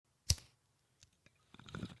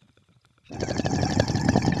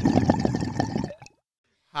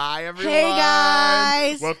Hi, everyone. Hey,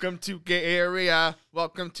 guys. Welcome to Gay Area.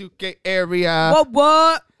 Welcome to Gay Area.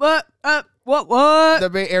 What? The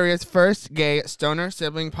Bay Area's first gay stoner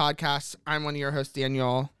sibling podcast. I'm one of your hosts,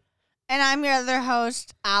 Daniel. And I'm your other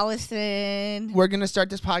host, Allison. We're going to start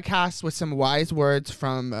this podcast with some wise words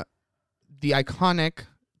from the iconic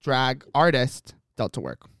drag artist, Delta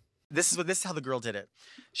Work. This is how the girl did it.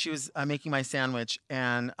 She was making my sandwich,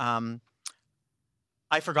 and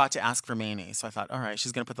I forgot to ask for mayonnaise. So I thought, all right,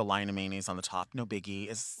 she's gonna put the line of mayonnaise on the top. No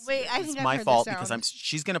biggie. It's my fault because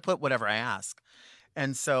she's gonna put whatever I ask.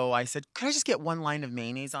 And so I said, could I just get one line of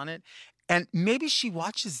mayonnaise on it? And maybe she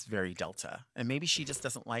watches very Delta, and maybe she just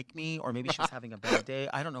doesn't like me, or maybe she was having a bad day.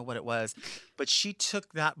 I don't know what it was, but she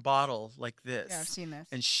took that bottle like this. Yeah, I've seen this.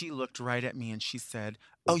 And she looked right at me and she said,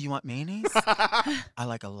 "Oh, you want mayonnaise? I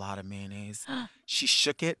like a lot of mayonnaise." She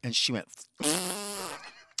shook it and she went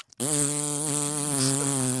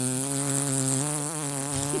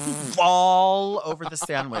all over the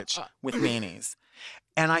sandwich with mayonnaise.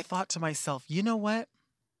 And I thought to myself, you know what?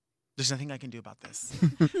 There's nothing I can do about this.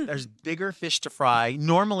 There's bigger fish to fry.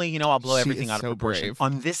 Normally, I'll blow everything out of proportion. Brave.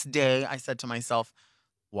 On this day, I said to myself,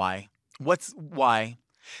 why? Why?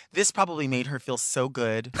 This probably made her feel so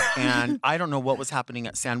good. And I don't know what was happening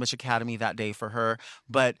at Sandwich Academy that day for her,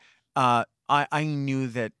 but I knew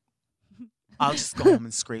that I'll just go home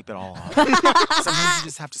and scrape it all off. Sometimes you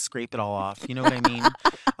just have to scrape it all off. You know what I mean?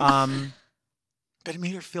 But it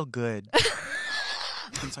made her feel good.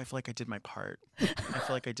 And so I feel like I did my part. I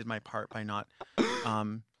feel like I did my part by not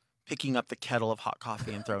picking up the kettle of hot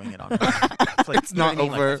coffee and throwing it on her. It's not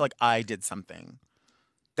over. I feel like I did something.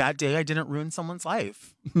 That day, I didn't ruin someone's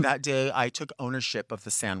life. That day, I took ownership of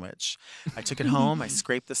the sandwich. I took it home, I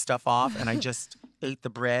scraped the stuff off, and I just ate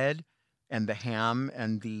the bread and the ham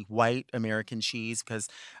and the white American cheese because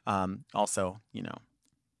also,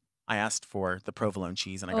 I asked for the provolone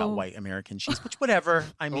cheese and I got white American cheese, which whatever.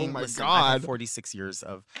 I mean, listen, I've had 46 years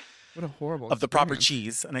of what a horrible of the proper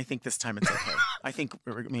cheese, and I think this time it's okay. I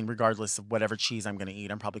mean, regardless of whatever cheese I'm going to eat,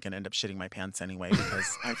 I'm probably going to end up shitting my pants anyway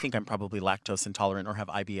because I think I'm probably lactose intolerant or have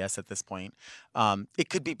IBS at this point. It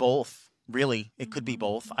could be both. Really, it could be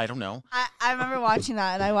both. I don't know. I remember watching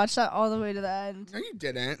that, and I watched that all the way to the end. No, you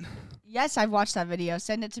didn't. Yes, I've watched that video.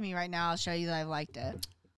 Send it to me right now. I'll show you that I've liked it.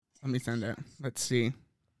 Let me send it. Let's see.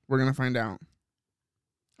 We're going to find out.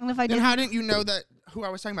 And if I Then how didn't you know that who I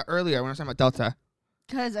was talking about earlier when I was talking about Delta?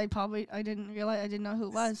 Because I didn't realize, I didn't know who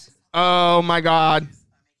it was. Oh, my God.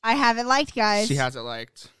 I haven't liked, guys. She hasn't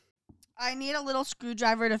liked. I need a little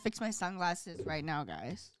screwdriver to fix my sunglasses right now,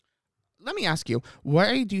 guys. Let me ask you,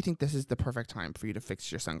 why do you think this is the perfect time for you to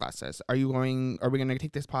fix your sunglasses? Are we going to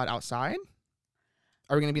take this pod outside?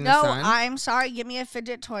 Are we going to be in the sun? No, I'm sorry. Give me a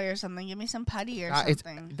fidget toy or something. Give me some putty or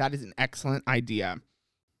something. That is an excellent idea.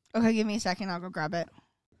 Okay, give me a second. I'll go grab it.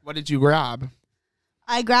 What did you grab?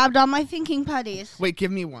 I grabbed all my thinking putties. Wait,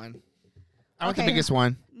 give me one. I want the biggest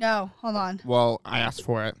one. No, hold on. Well, I asked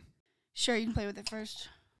for it. Sure, you can play with it first.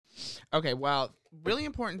 Okay, well, really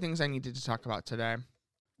important things I needed to talk about today.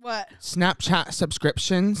 What? Snapchat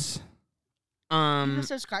subscriptions. You can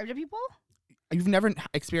subscribe to people? You've never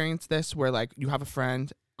experienced this where like you have a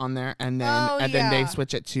friend on there and then then they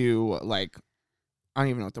switch it to like I don't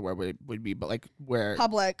even know what the word would be, but like where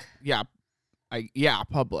Public. Yeah.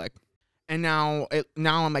 Public. And now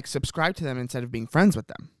I'm like subscribed to them instead of being friends with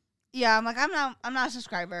them. Yeah, I'm like I'm not a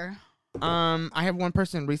subscriber. I have one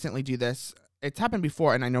person recently do this. It's happened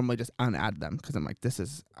before, and I normally just unadd them because I'm like,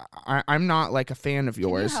 I'm not like a fan of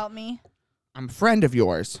yours. Can you help me? I'm a friend of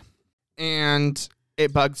yours, and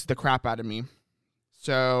it bugs the crap out of me.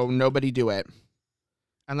 So nobody do it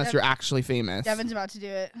unless you're actually famous. Devin's about to do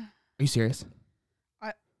it. Are you serious?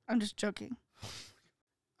 I'm just joking.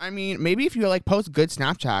 I mean, maybe if you like post good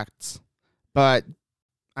Snapchats, but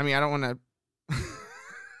I mean, I don't want to.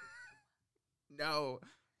 No.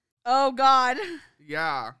 Oh God.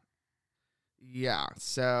 Yeah.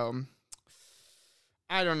 So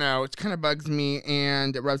I don't know. It kind of bugs me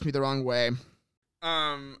and it rubs me the wrong way.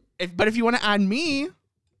 But if you want to add me,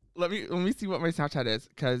 let me see what my Snapchat is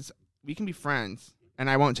because we can be friends and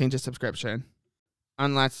I won't change the subscription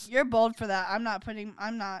unless you're bold for that. I'm not.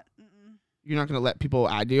 You're not gonna let people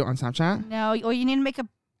add you on Snapchat? No. Well, you need to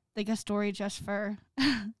make a story just for.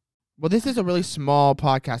 Well, this is a really small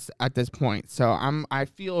podcast at this point, so I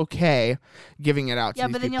feel okay giving it out to these people.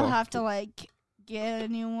 Yeah, but then you'll have to like get a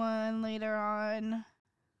new one later on.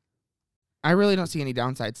 I really don't see any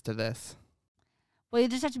downsides to this. Well, you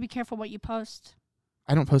just have to be careful what you post.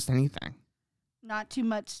 I don't post anything. Not too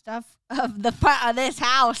much stuff of this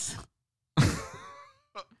house.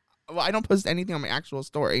 Well, I don't post anything on my actual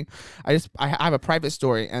story. I have a private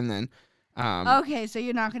story, and then Okay, so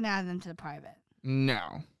you're not gonna add them to the private.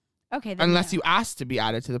 No. Okay. Then Unless you ask to be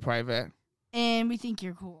added to the private. And we think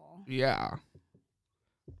you're cool. Yeah.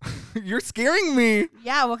 You're scaring me.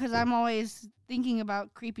 Yeah, well, because I'm always thinking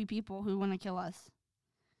about creepy people who want to kill us.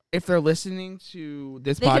 If they're listening to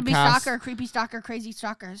this they podcast. They could be creepy stalker, crazy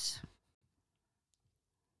stalkers.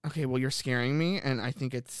 Okay, well, you're scaring me, and I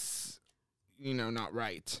think it's, not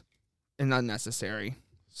right and unnecessary.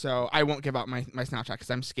 So I won't give out my Snapchat because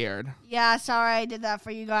I'm scared. Yeah, sorry I did that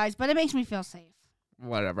for you guys, but it makes me feel safe.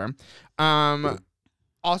 Whatever.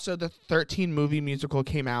 Also, the 13 movie musical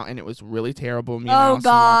came out, and it was really terrible. Me and Allison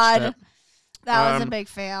God. watched it. That was a big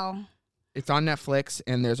fail. It's on Netflix,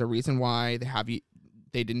 and there's a reason why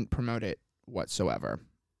they didn't promote it whatsoever,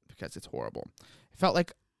 because it's horrible. It felt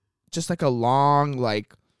like just like a long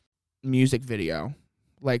music video.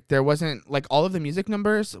 Like there wasn't all of the music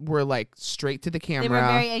numbers were straight to the camera. They were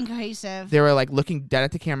very incohesive. They were looking dead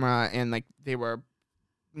at the camera, and they were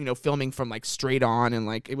filming from straight on, and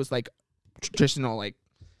it was traditional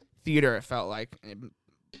theater, it felt like,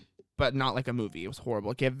 but not like a movie. It was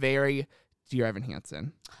horrible. It gave very Dear Evan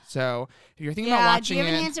Hansen. So if you're thinking about watching Dear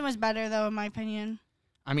Evan Hansen was better though, in my opinion.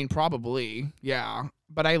 I mean, probably, yeah.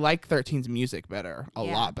 But I like 13's music better, a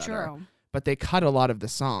lot better. True. But they cut a lot of the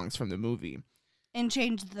songs from the movie. And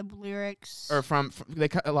changed the lyrics. Or they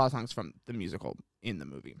cut a lot of songs from the musical in the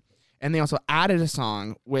movie. And they also added a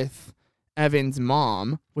song with Evan's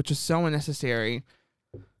mom, which was so unnecessary,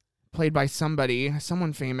 played by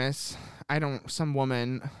someone famous. Some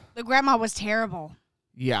woman. The grandma was terrible.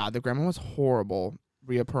 Yeah, the grandma was horrible.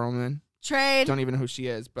 Rhea Perlman. Trade. Don't even know who she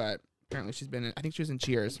is, but apparently she's been I think she was in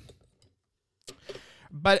Cheers.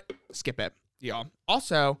 But skip it, y'all.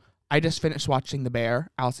 Also, I just finished watching The Bear.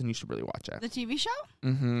 Allison, you should really watch it. The TV show?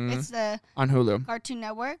 Mm-hmm. It's on Hulu. Cartoon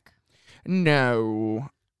Network? No.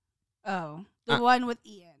 Oh. The one with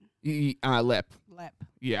Ian. Lip. Lip.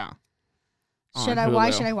 Yeah.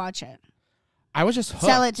 Why should I watch it? I was just hooked.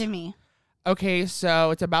 Sell it to me. Okay,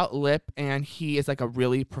 so it's about Lip, and he is a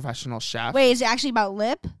really professional chef. Wait, is it actually about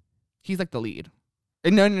Lip? He's the lead.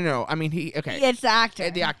 No. I mean, It's the actor.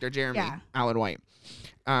 The actor, Jeremy Yeah. Allen White.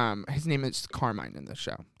 His name is Carmine in the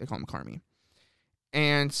show. They call him Carmy.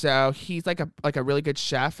 And so he's like a really good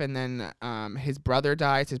chef, and then his brother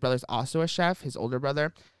dies. His brother's also a chef, his older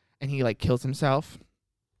brother, and he kills himself.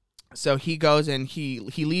 So he goes and he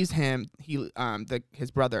leaves him. His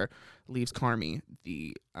brother leaves Carmy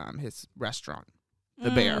his restaurant,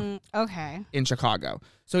 The Bear. Okay. In Chicago.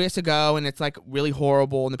 So he has to go, and it's really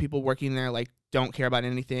horrible, and the people working there don't care about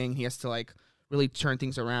anything. He has to really turn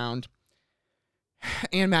things around.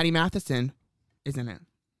 And Maddie Matheson is in it.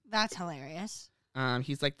 That's hilarious.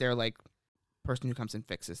 He's their person who comes and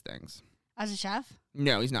fixes things. As a chef?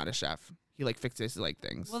 No, he's not a chef. He fixes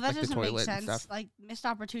things. Well, that doesn't the toilet make sense. and stuff. Missed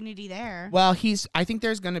opportunity there. Well, I think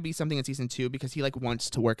there's gonna be something in season 2 because he wants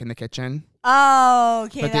to work in the kitchen. Oh,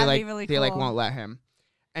 okay, but that'd be really cool. They won't let him.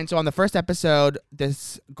 And so on the first episode,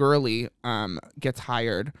 this girly gets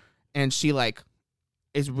hired, and she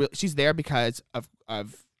she's there because of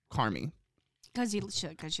Carmy. Because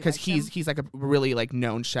he's a really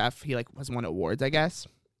known chef. He has won awards, I guess.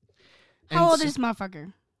 How old is this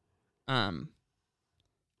motherfucker?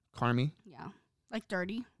 Carmy. Yeah,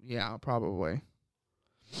 30. Yeah, probably.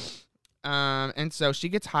 And so she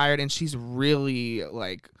gets hired, and she's really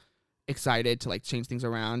excited to change things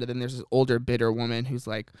around. And then there's this older, bitter woman who's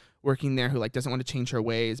working there who doesn't want to change her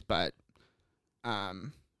ways, but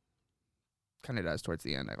kind of does towards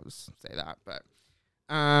the end. I'll just say that, but.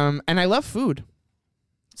 And I love food.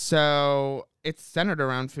 So it's centered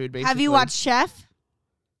around food, basically. Have you watched Chef?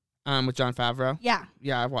 With Jon Favreau? Yeah.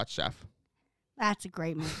 Yeah, I've watched Chef. That's a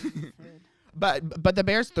great movie. But The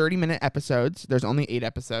Bear's 30-minute episodes. There's only 8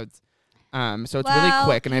 episodes. So it's really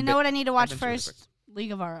quick. And you know what I need to watch first?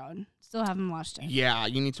 League of Our Own. Still haven't watched it. Yeah,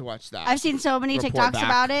 you need to watch that. I've seen so many TikToks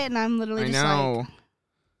about it, and I'm literally just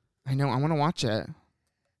I know. I want to watch it.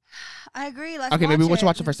 I agree. Let's okay, watch maybe we should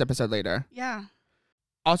watch the first episode later. Yeah.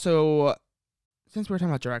 Also, since we were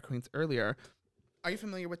talking about drag queens earlier, are you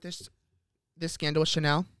familiar with this scandal with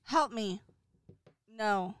Shannel? Help me.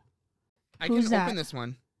 No. I Who's can open this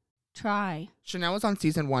one. Try. Shannel was on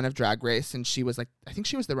season 1 of Drag Race, and she was I think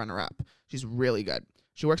she was the runner-up. She's really good.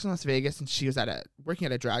 She works in Las Vegas, and she was working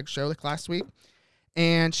at a drag show last week.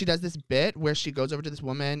 And she does this bit where she goes over to this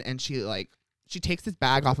woman, and she takes this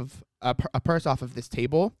bag off of a purse off of this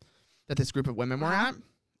table that this group of women were at.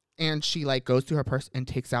 And she goes through her purse and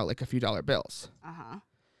takes out a few dollar bills.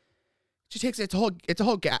 She takes it's a whole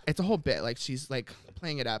bit. She's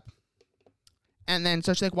playing it up. And then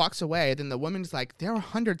so she walks away. Then the woman's there are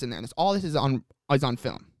hundreds in there. And all this is on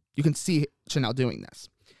film. You can see Shannel doing this.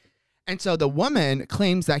 And so the woman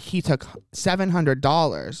claims that he took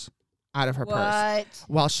 $700 out of her purse,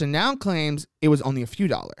 while Shannel claims it was only a few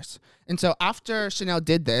dollars. And so after Shannel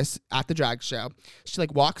did this at the drag show, she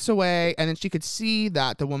like walks away, and then she could see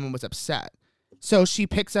that the woman was upset. So she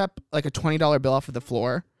picks up like a $20 bill off of the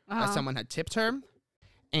floor that someone had tipped her,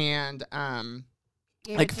 and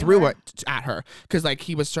like threw it at her because like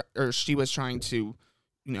she was trying to,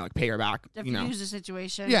 like pay her back. Diffuse the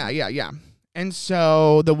situation. Yeah. And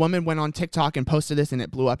so the woman went on TikTok and posted this, and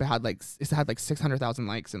it blew up. It had like 600,000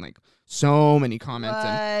 likes and like so many comments. What?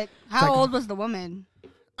 And How old was the woman?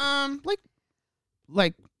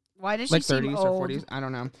 Like why does she like seem 30s old? or 40s? I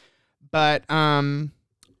don't know, but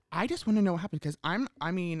I just want to know what happened because I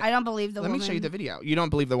don't believe the woman. Let me show you the video. You don't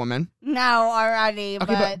believe the woman? No, already.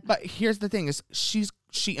 Okay, but here's the thing: is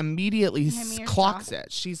she immediately clocks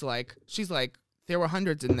it. She's like there were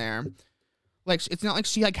hundreds in there. Like it's not like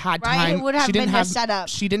she like had time. It would have been a setup.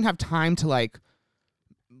 She didn't have time to like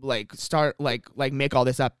start like make all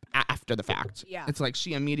this up after the fact. Yeah, it's like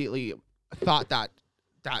she immediately thought that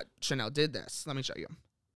Shannel did this. Let me show you.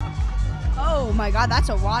 Oh my God, that's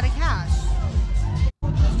a wad of cash.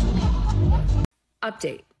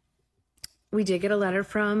 Update. We did get a letter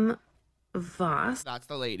from Voss. That's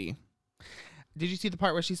the lady. Did you see the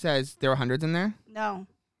part where she says there were hundreds in there? No.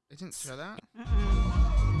 It didn't show that?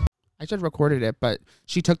 I should have recorded it, but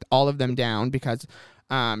she took all of them down because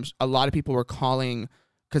a lot of people were calling,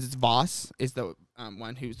 because it's Voss is the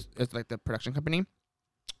one who's like the production company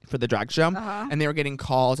for the drag show, and they were getting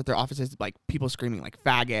calls at their offices, like people screaming like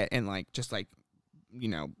faggot and like just like,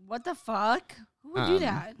 What the fuck? Who would do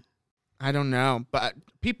that? I don't know, but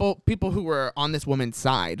people who were on this woman's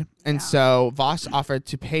side. And so Voss offered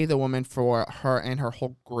to pay the woman for her and her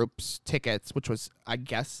whole group's tickets, which was, I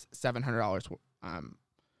guess, $700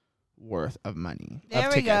 worth of money. There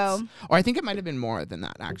of we tickets. go. Or I think it might have been more than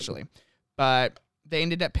that, actually. But they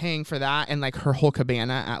ended up paying for that and like her whole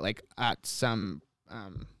cabana at some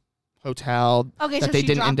hotel that they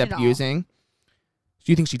didn't end up using.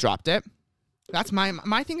 Do you think she dropped it? That's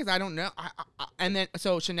my thing is I don't know. And then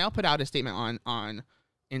so Shannel put out a statement on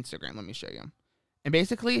Instagram. Let me show you. And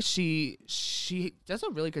basically she does a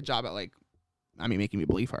really good job at like, making me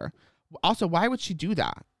believe her. Also, why would she do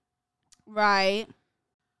that? Right.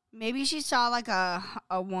 Maybe she saw like a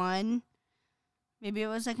one. Maybe it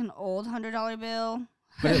was like an old $100 bill.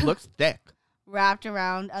 But it looks thick. Wrapped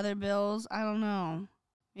around other bills. I don't know.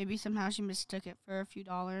 Maybe somehow she mistook it for a few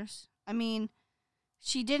dollars.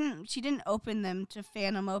 She didn't open them to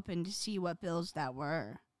fan them open to see what bills that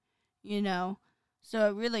were, So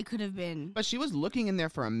it really could have been. But she was looking in there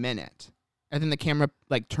for a minute, and then the camera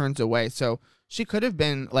like turns away. So she could have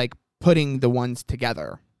been like putting the ones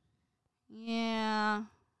together. Yeah.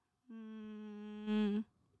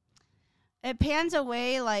 It pans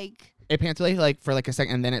away like. It pans away like for like a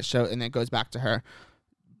second, and then and then it goes back to her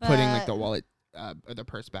putting like the wallet or the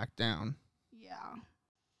purse back down. Yeah.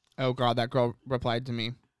 Oh, God, that girl replied to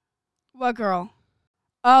me. What girl?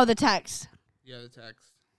 Oh, the text. Yeah, the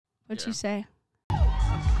text. What'd she say?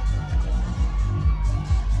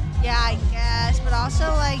 Yeah, I guess, but also,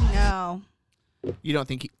 like, no. You don't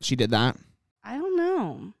think she did that? I don't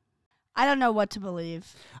know. I don't know what to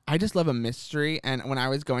believe. I just love a mystery, and when I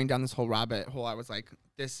was going down this whole rabbit hole, I was like,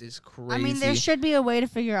 this is crazy. There should be a way to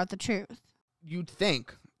figure out the truth. You'd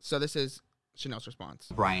think. So this is Shannel's response.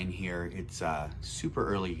 Brian here. It's super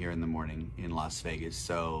early here in the morning in Las Vegas,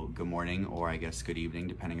 so good morning, or I guess good evening,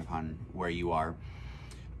 depending upon where you are.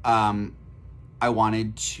 I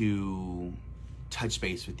wanted to touch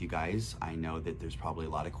base with you guys. I know that there's probably a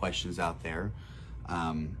lot of questions out there,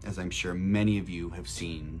 as I'm sure many of you have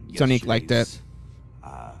seen Sonique liked it.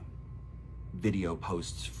 Video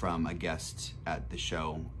posts from a guest at the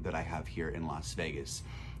show that I have here in Las Vegas.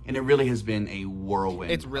 And it really has been a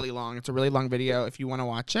whirlwind. It's really long. It's a really long video. If you want to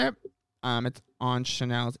watch it, it's on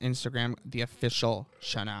Shannel's Instagram, the official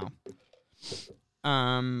Shannel.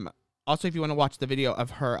 Also, if you want to watch the video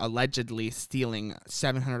of her allegedly stealing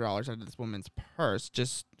 $700 out of this woman's purse,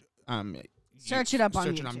 just search it up on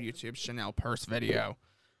YouTube. Shannel purse video.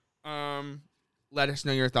 Let us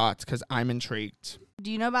know your thoughts because I'm intrigued.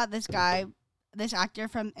 Do you know about this guy, this actor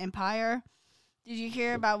from Empire? Did you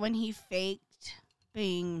hear about when he faked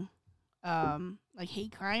being like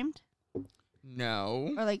hate crimed?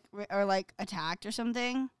 No. Or like attacked or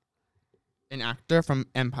something? An actor from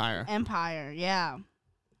Empire. Empire, yeah.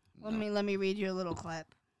 No. Let me read you a little clip.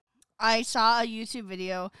 I saw a YouTube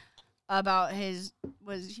video about he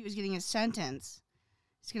was getting his sentence.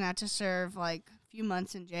 He's gonna have to serve like a few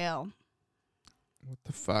months in jail. What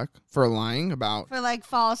the fuck? For lying about? For like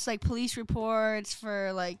false like police reports,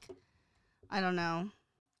 for like I don't know.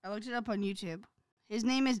 I looked it up on YouTube. His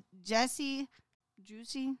name is Jesse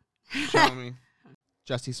Juicy. Show me.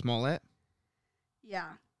 Jussie Smollett?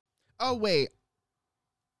 Yeah. Oh, wait.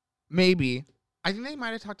 Maybe. I think they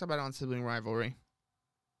might have talked about it on Sibling Rivalry.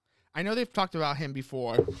 I know they've talked about him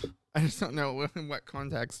before. I just don't know in what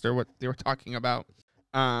context or what they were talking about.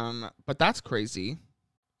 But that's crazy.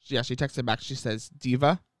 Yeah, she texted back. She says,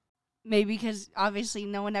 diva. Maybe because obviously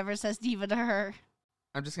no one ever says diva to her.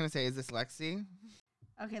 I'm just going to say, is this Lexi?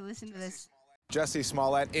 Okay, listen to this. Jussie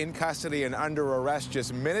Smollett in custody and under arrest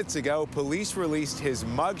just minutes ago. Police released his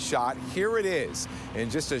mugshot. Here it is. In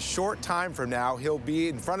just a short time from now, he'll be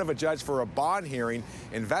in front of a judge for a bond hearing.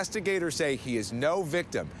 Investigators say he is no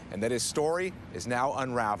victim and that his story is now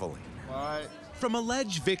unraveling. What? From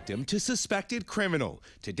alleged victim to suspected criminal,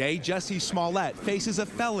 today Jussie Smollett faces a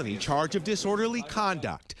felony charge of disorderly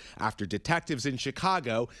conduct after detectives in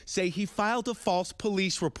Chicago say he filed a false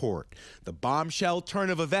police report. The bombshell turn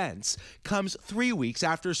of events comes 3 weeks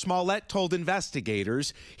after Smollett told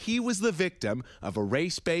investigators he was the victim of a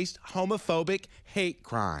race-based homophobic hate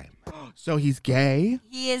crime. So he's gay?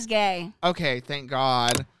 He is gay. Okay, thank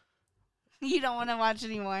God. You don't want to watch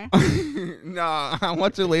anymore. No, I'll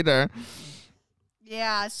watch it later.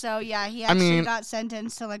 Yeah, so yeah, he actually got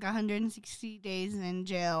sentenced to like 160 days in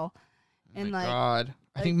jail. Oh my God.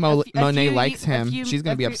 I think a Monet few- likes him. She's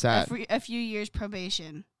going to be upset. A few years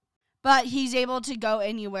probation. But he's able to go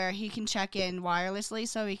anywhere. He can check in wirelessly,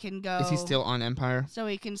 so he can go. Is he still on Empire? So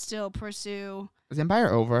he can still pursue. Is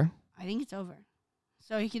Empire over? I think it's over.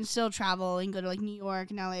 So he can still travel and go to like New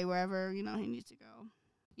York and LA, wherever, he needs to go.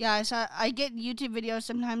 Yeah, I get YouTube videos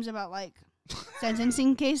sometimes about like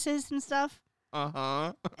sentencing cases and stuff.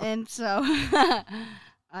 Uh-huh. And so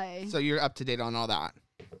So you're up to date on all that.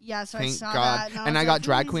 Yeah, so Thank I saw God. that. And I got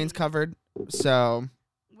drag queens covered, so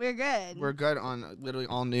we're good. we're good on literally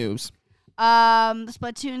all news.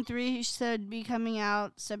 Splatoon 3 should be coming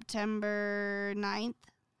out September 9th.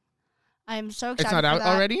 I'm so excited. It's not for out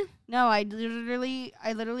that. already? No, I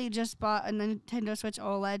literally just bought a Nintendo Switch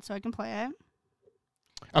OLED so I can play it.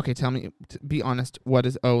 Okay, tell me, be honest, what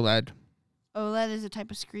is OLED? OLED is a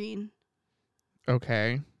type of screen.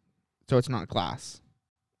 Okay. So it's not glass.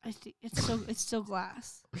 I think it's still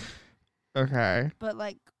glass. Okay. But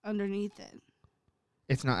like underneath it.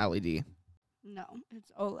 It's not LED. No,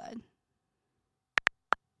 it's OLED.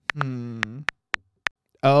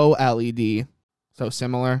 OLED. So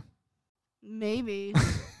similar? Maybe.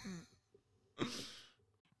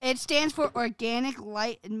 It stands for Organic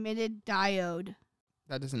Light Emitted Diode.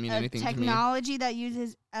 That doesn't mean anything to me. Technology that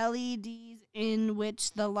uses LEDs in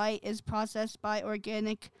which the light is processed by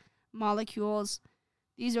organic molecules.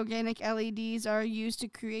 These organic LEDs are used to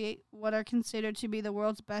create what are considered to be the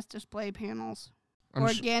world's best display panels.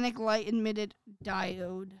 Organic light emitted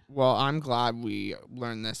diode. Well, I'm glad we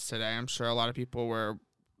learned this today. I'm sure a lot of people were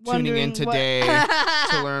tuning Wondering in today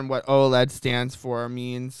to learn what OLED stands for or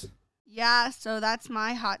means. Yeah, so that's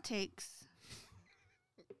my hot takes.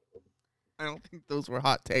 I don't think those were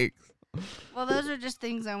hot takes. Well, those are just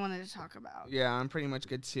things I wanted to talk about. Yeah, I'm pretty much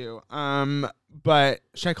good too. But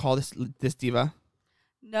should I call this diva?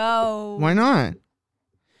 No. Why not?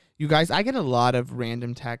 You guys, I get a lot of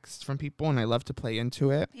random texts from people, and I love to play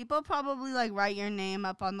into it. People probably like write your name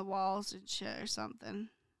up on the walls and shit or something.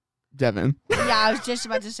 Devin. Yeah, I was just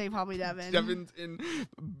about to say probably Devin. Devin's in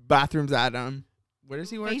bathrooms at where does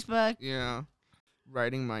he work? Facebook. Yeah.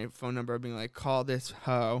 Writing my phone number, being like, call this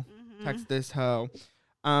hoe. Text this hoe.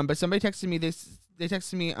 But somebody texted me this. They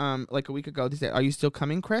texted me like a week ago. They said, "Are you still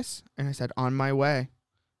coming, Chris?" And I said, "On my way."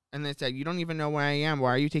 And they said, "You don't even know where I am. Why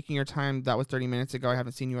are you taking your time? That was 30 minutes ago. I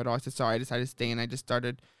haven't seen you at all." I said, "Sorry, I decided to stay, and I just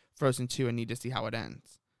started Frozen 2 and need to see how it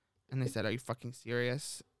ends." And they said, "Are you fucking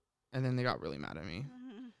serious?" And then they got really mad at me.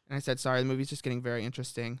 And I said, "Sorry, the movie's just getting very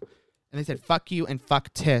interesting." And they said, "Fuck you and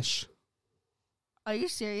fuck Tish." Are you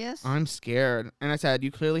serious? I'm scared. And I said,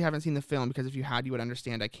 "You clearly haven't seen the film because if you had, you would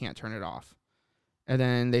understand I can't turn it off." And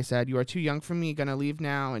then they said, "You are too young for me, gonna leave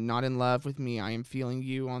now and not in love with me. I am feeling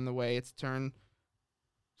you on the way. It's turn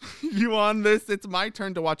you on this. It's my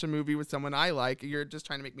turn to watch a movie with someone I like. You're just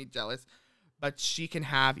trying to make me jealous. But she can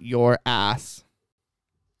have your ass."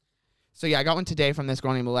 So yeah, I got one today from this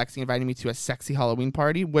girl named Alexi inviting me to a sexy Halloween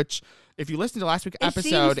party, which if you listen to last week's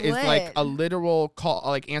episode is like a literal call,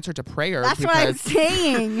 like answer to prayer. That's what I'm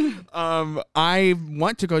saying. I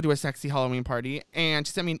want to go to a sexy Halloween party, and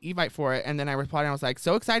she sent me an invite for it, and then I replied and I was like,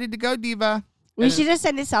 "So excited to go, diva." We should just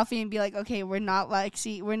send a selfie and be like, "Okay, we're not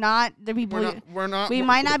Lexi. We're not the people. We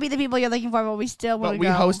might not be the people you're looking for, but we still want to go." But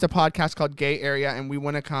we host a podcast called Gay Area, and we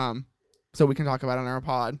want to come so we can talk about it on our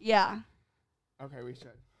pod. Yeah. Okay, we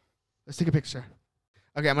should. Let's take a picture.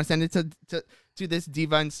 Okay, I'm gonna send it to this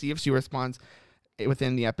diva and see if she responds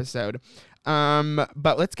within the episode.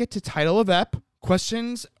 But let's get to title of ep.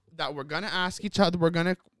 Questions that we're gonna ask each other.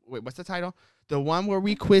 Wait, what's the title? The one where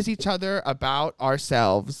we quiz each other about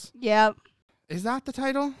ourselves. Yep. Is that the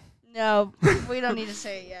title? No, we don't need to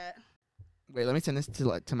say it yet. Wait, let me send this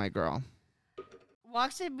to my girl.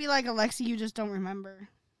 Watch it be like Alexa, you just don't remember.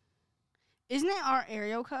 Isn't it our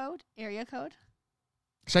area code?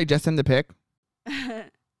 Should I just send the pic? I'm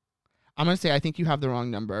gonna say I think you have the wrong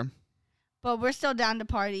number. But we're still down to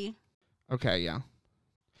party. Okay, yeah.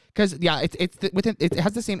 Because it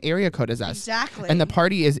has the same area code as us. Exactly. And the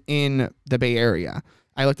party is in the Bay Area.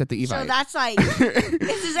 I looked at the Evite. So that's like,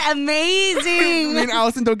 this is amazing. Me and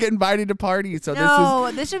Allison don't get invited to parties, so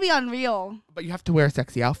this would be unreal. But you have to wear a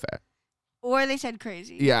sexy outfit. Or they said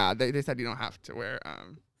crazy. Yeah, they said you don't have to wear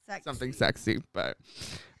something sexy, but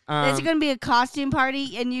it's gonna be a costume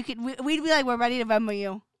party, and we'd be like, we're ready to Venmo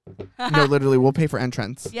you. No, literally, we'll pay for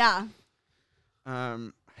entrance. Yeah.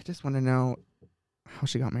 I just want to know how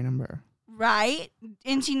she got my number. Right,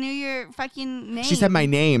 and she knew your fucking name. She said my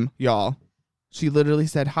name, y'all. She literally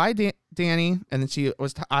said, "Hi, Danny," and then she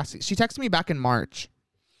was asking. She texted me back in March,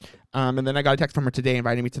 and then I got a text from her today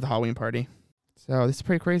inviting me to the Halloween party. So this is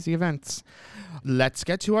pretty crazy events. Let's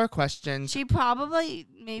get to our questions. She probably,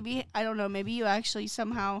 maybe, I don't know, maybe you actually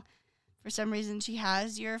somehow, for some reason, she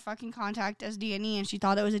has your fucking contact as Danny, and she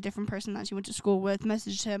thought it was a different person that she went to school with,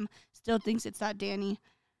 messaged him, still thinks it's that Danny,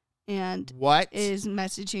 and is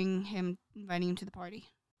messaging him, inviting him to the party.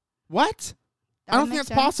 What? I don't think that's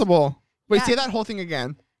possible. Wait, say that whole thing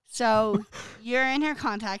again. So you're in her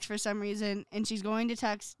contacts for some reason, and she's going to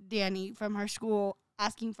text Danny from her school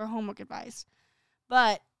asking for homework advice.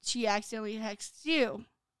 But she accidentally texts you,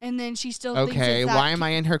 and then she still thinks it's that. Why am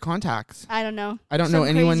I in her contacts? I don't know. I don't know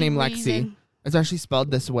anyone named Lexi. It's actually spelled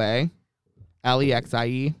this way.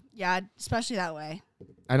 Lexie. Yeah, especially that way.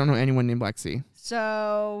 I don't know anyone named Lexi.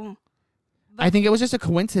 So. I think it was just a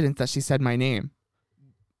coincidence that she said my name.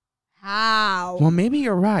 How? Well, maybe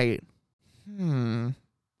you're right. Who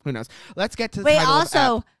knows? Let's get to the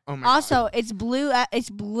title also, it's blue. It's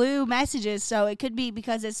blue messages, so it could be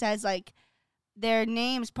because it says like their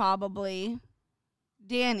name's probably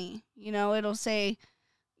Danny. You know, it'll say,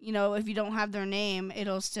 you know, if you don't have their name,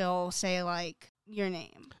 it'll still say like your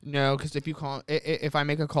name. No, because if I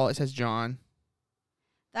make a call, it says John.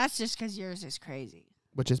 That's just because yours is crazy.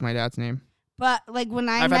 Which is my dad's name. But like when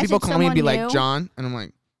I've had people call me and be like John, and I'm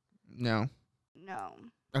like, no. No.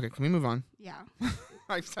 Okay, can we move on? Yeah.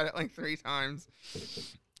 I've said it like 3 times.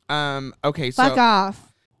 Okay, so fuck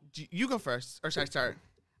off. You go first, or should I start?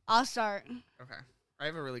 I'll start. Okay, I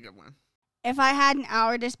have a really good one. If I had an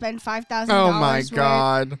hour to spend $5,000, oh my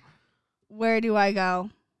god, where do I go?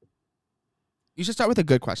 You should start with a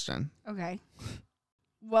good question. Okay.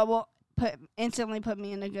 What will instantly put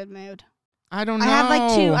me in a good mood? I don't know. I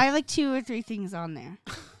have like 2 or 3 things on there.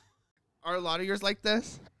 Are a lot of yours like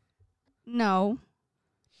this? No.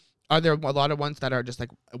 Are there a lot of ones that are just like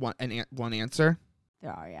one answer? There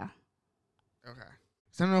are, yeah. Okay.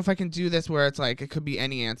 So I don't know if I can do this where it's like it could be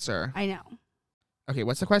any answer. I know. Okay,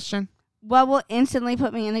 what's the question? What will instantly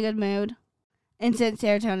put me in a good mood? Instant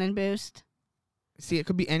serotonin boost. See, it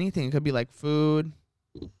could be anything. It could be like food,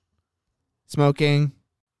 smoking.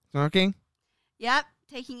 Yep,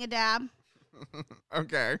 taking a dab.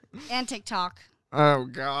 Okay. And TikTok. Oh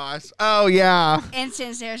gosh. Oh yeah.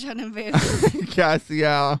 Instant serotonin boost. Yes,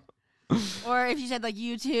 yeah. Or if you said like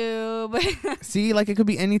YouTube. See, like it could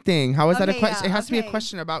be anything. How is that a question? Yeah, it has to be a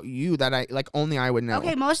question about you that only I would know.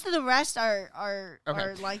 Okay, most of the rest are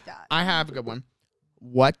like that. I have a good one.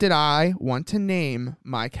 What did I want to name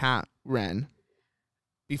my cat Ren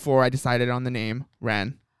before I decided on the name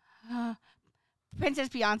Ren? Princess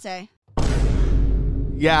Beyonce.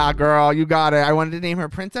 Yeah, girl, you got it. I wanted to name her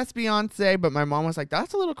Princess Beyonce, but my mom was like,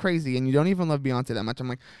 that's a little crazy, and you don't even love Beyonce that much. I'm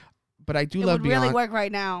like, but I do love Beyonce. It would really work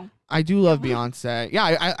right now. I do love Beyonce.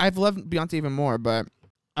 Yeah, I've loved Beyonce even more, but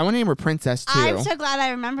I want to name her Princess, too. I'm so glad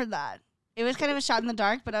I remembered that. It was kind of a shot in the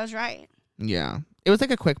dark, but I was right. Yeah. It was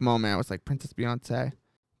like a quick moment. I was like, Princess Beyonce.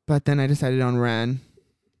 But then I decided on Ren.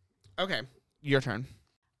 Okay, your turn.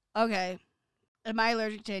 Okay. Am I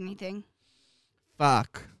allergic to anything?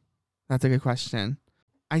 Fuck. That's a good question.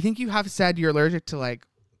 I think you have said you're allergic to like,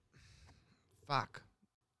 fuck.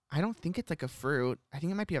 I don't think it's like a fruit. I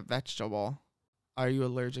think it might be a vegetable. Are you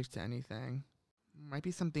allergic to anything? Might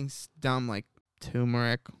be something dumb like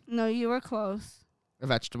turmeric. No, you were close. A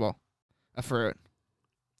vegetable. A fruit.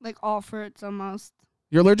 Like all fruits almost.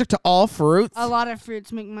 You're allergic to all fruits? A lot of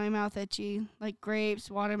fruits make my mouth itchy, like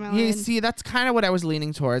grapes, watermelon. Yeah, see, that's kind of what I was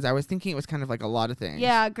leaning towards. I was thinking it was kind of like a lot of things.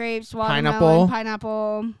 Yeah, grapes, watermelon,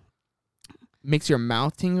 pineapple. Makes your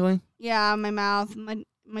mouth tingly? Yeah, my mouth, my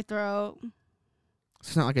throat.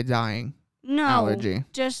 It's not like a dying allergy.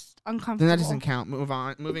 Just uncomfortable. Then that doesn't count.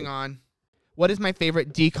 Moving on. What is my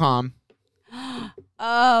favorite DCOM?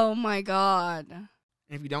 Oh my God. And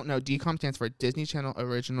if you don't know, DCOM stands for Disney Channel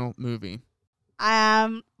Original Movie.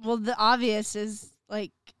 Well, the obvious is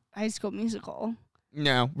like High School Musical.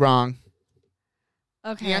 No, wrong.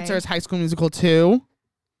 Okay. The answer is High School Musical 2.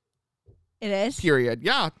 It is? Period.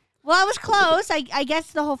 Yeah. Well, I was close. I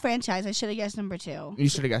guessed the whole franchise. I should have guessed number 2. You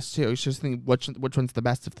should have guessed 2. You should think which one's the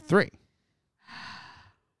best of the 3.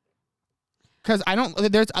 Because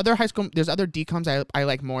there's other DCOMs I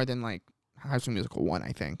like more than like High School Musical 1,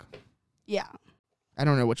 I think. Yeah. I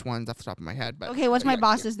don't know which ones off the top of my head. But okay, what's my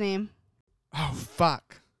boss's name? Oh,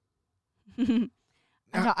 fuck.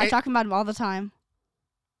 I talk about him all the time.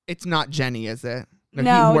 It's not Jenny, is it?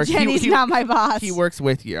 No, Jenny's not my boss. He works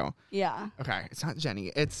with you. Yeah. Okay, it's not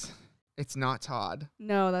Jenny. It's not Todd.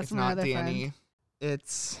 No, that's my other Danny. friend.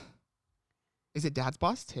 Is it Dad's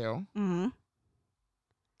boss too? Mm-hmm.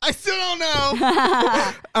 I still don't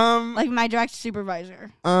know. Like my direct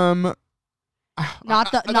supervisor.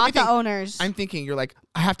 Not the owners. I'm thinking you're like,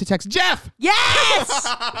 I have to text Jeff. Yes.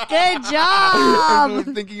 Good job. I was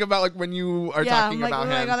thinking about like when you are talking about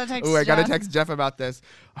him. I gotta text I gotta text Jeff about this.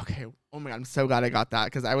 Okay. Oh my God, I'm so glad I got that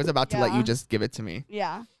because I was about to let you just give it to me.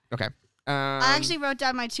 Yeah. Okay. I actually wrote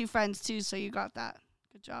down my 2 friends too, so you got that.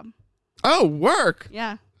 Good job. Oh, work.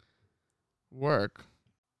 Yeah. Work.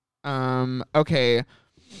 Okay.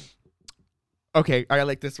 Okay, I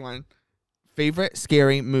like this one. Favorite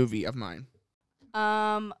scary movie of mine.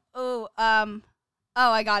 I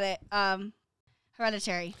got it.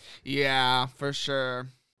 Hereditary. Yeah, for sure.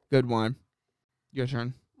 Good one. Your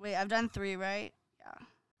turn. Wait, I've done 3, right?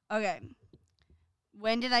 Yeah. Okay.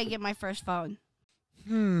 When did I get my first phone?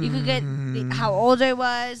 You could get how old I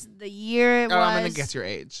was, the year it was. I'm gonna guess your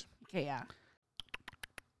age. Okay, yeah.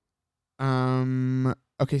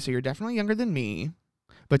 Okay, so you're definitely younger than me,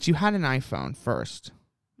 but you had an iPhone first.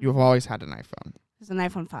 You've always had an iPhone. It was an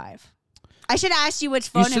iPhone 5. I should have asked you which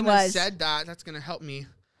phone it was. You shouldn't have said that. That's gonna help me.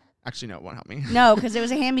 Actually, no, it won't help me. No, because it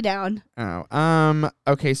was a hand-me-down. Oh.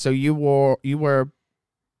 Okay, so you were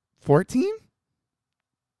 14?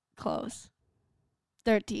 Close.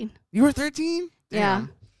 13. You were 13? Yeah.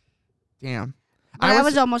 Damn. I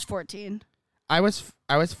was almost 14. I was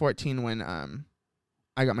 14 when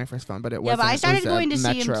I got my first phone, but it wasn't. Yeah, but I started going to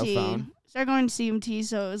Metro CMT. phone. Started going to CMT,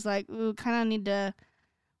 so it was like, ooh, kind of need to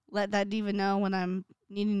let that diva know when I'm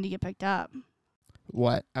needing to get picked up.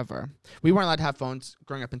 Whatever. We weren't allowed to have phones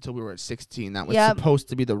growing up until we were 16. That was supposed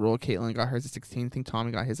to be the rule. Caitlin got hers at 16. I think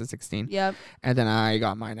Tommy got his at 16. Yep. And then I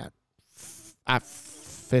got mine at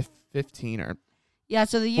 15 or yeah.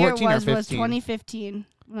 So the year was 2015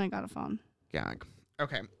 when I got a phone. Gag.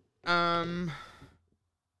 Okay.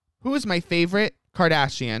 Who is my favorite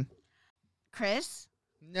Kardashian? Kris.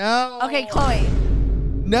 No. Okay, Khloe.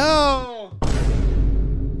 No.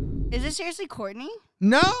 Is it seriously Kourtney?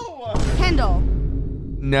 No. Kendall.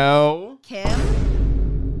 No.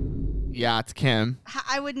 Kim? Yeah, it's Kim.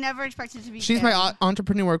 I would never expect it to be She's Kim. my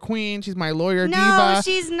entrepreneur queen. She's my lawyer diva. No,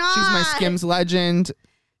 she's not. She's my Skims legend.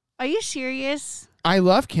 Are you serious? I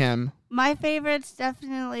love Kim. My favorite's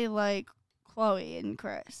definitely like Khloe and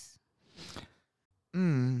Kris. I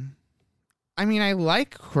mean, I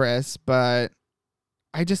like Kris, but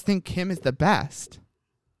I just think Kim is the best.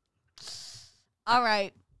 All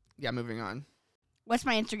right. Yeah, moving on. What's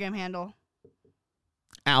my Instagram handle?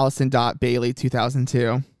 Allison.Bailey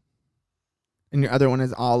 2002. And your other one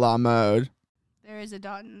is a la mode. There is a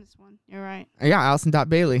dot in this one. You're right. Yeah,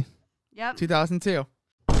 Allison.Bailey. Yep. 2002.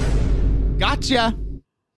 Gotcha.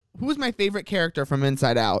 Who's my favorite character from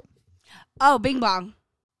Inside Out? Oh, Bing Bong.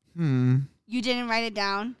 You didn't write it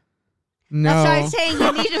down? No. That's what I'm saying.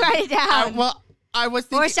 You need to write it down. I was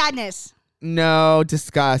thinking. Or Sadness. No,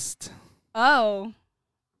 Disgust. Oh.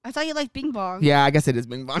 I thought you liked Bing Bong. Yeah, I guess it is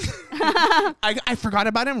Bing Bong. I forgot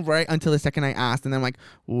about him right until the second I asked, and then I'm like,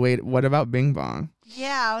 wait, what about Bing Bong?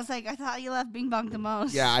 Yeah, I was like, I thought you loved Bing Bong the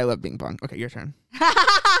most. Yeah, I love Bing Bong. Okay, your turn.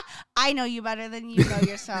 I know you better than you know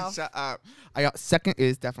yourself. Shut up. Second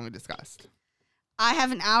is definitely Disgust. I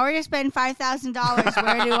have an hour to spend $5,000.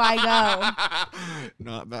 Where do I go?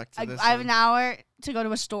 Not back to this. I have an hour to go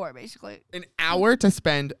to a store, basically. An hour to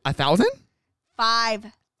spend 1,000?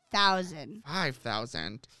 5,000.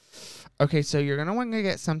 5,000. Okay, so you're gonna want to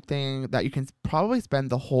get something that you can probably spend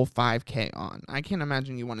the whole $5,000 on. I can't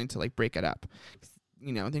imagine you wanting to like break it up.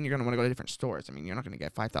 you know, then you're gonna want to go to different stores. I mean, you're not gonna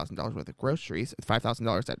get $5,000 worth of groceries.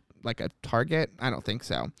 $5,000 at like a Target? I don't think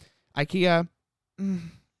so. IKEA,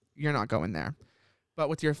 you're not going there. But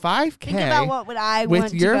with your 5K, think about what would I want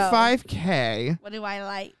with to your go. 5K, What do I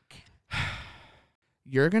like?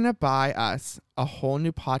 you're gonna buy us a whole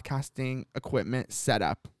new podcasting equipment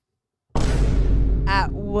setup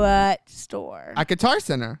At what store? at Guitar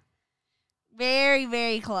Center. Very,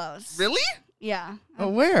 very close. Really? Yeah. Oh,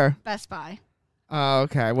 where? Best Buy. Oh,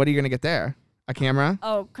 okay. What are you gonna get there? A camera?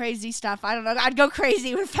 Oh, crazy stuff. I don't know. I'd go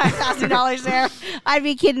crazy with $5,000 there. I'd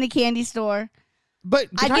be kidding the candy store.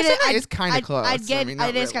 But Guitar Center is kind of close. I'd get. I mean, not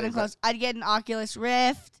it is really, kind of close. I'd get an Oculus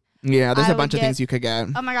Rift. Yeah, there's I a bunch would of things you could get.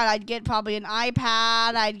 Oh my god, I'd get probably an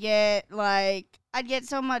iPad. I'd get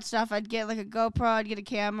so much stuff. I'd get like a GoPro. I'd get a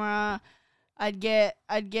camera. I'd get.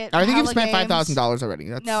 I think you've spent games. $5,000 already.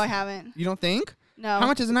 No, I haven't. You don't think? No. How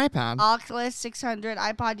much is an iPad? Oculus $600.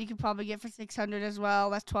 iPod you could probably get for $600 as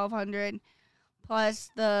well. That's $1,200.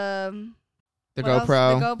 Plus the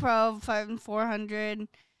GoPro. The GoPro $400.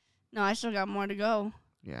 No, I still got more to go.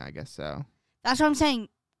 Yeah, I guess so. That's what I'm saying.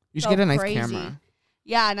 You should Go get a nice crazy. camera.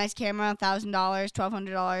 Yeah, a nice camera, $1,000,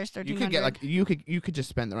 $1,200, $1,300. You could get like you could just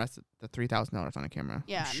spend the rest of the $3,000 on a camera.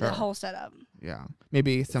 yeah, sure. the whole setup. Yeah,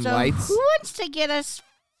 maybe some So lights. who wants to get us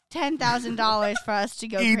 $10,000 for us to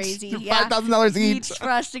go Each. crazy? Yeah, $5,000 each. for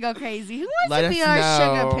us to go crazy. Who wants Let to be us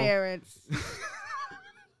our know. sugar parents?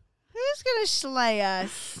 Who's gonna slay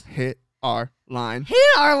us? Hit our line. Hit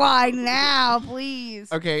our line now,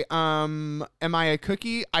 please. Okay. Am I a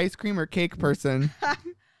cookie, ice cream, or cake person?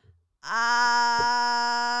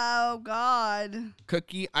 Oh God.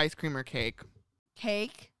 Cookie, ice cream, or cake?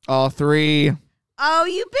 Cake. All three. Oh,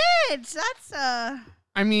 you bitch. That's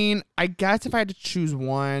I mean, I guess if I had to choose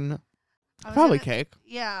one, I was probably gonna- cake.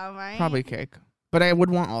 Yeah, right. Probably cake. But I would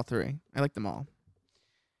want all three. I like them all.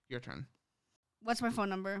 Your turn. What's my phone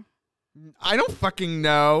number? I don't fucking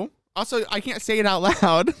know. Also, I can't say it out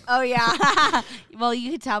loud. Oh yeah. Well,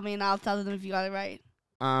 you could tell me, and I'll tell them if you got it right.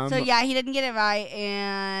 So yeah, he didn't get it right,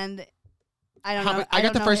 and I don't know. I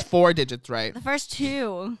got the don't first know 4 digits right. The first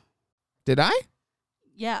 2. Did I?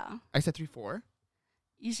 Yeah. I said 3-4.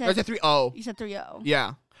 You I said said 3-0. You said 3-0.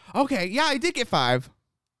 Yeah. Okay. Yeah, I did get 5,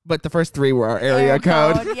 but the first 3 were our area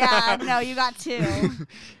code. Yeah. No, you got 2.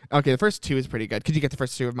 Okay, the first 2 is pretty good. Could you get the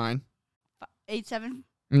first 2 of mine? 8-7.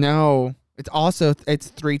 No, it's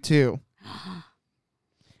 3-2.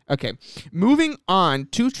 Okay, moving on.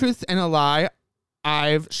 2 truths and a lie.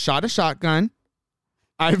 I've shot a shotgun.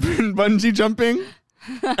 I've been bungee jumping,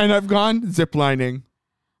 and I've gone ziplining.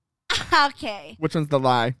 Okay. Which one's the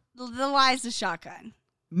lie? The lie's the shotgun.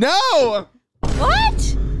 No.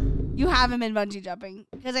 What? You haven't been bungee jumping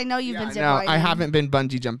because I know you've been ziplining. No, I haven't been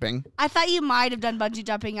bungee jumping. I thought you might have done bungee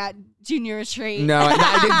jumping at junior retreat. No,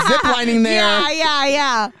 I did ziplining there.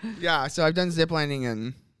 Yeah. Yeah, so I've done ziplining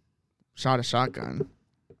and shot a shotgun.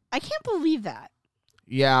 I can't believe that.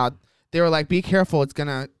 Yeah, they were like, "Be careful, it's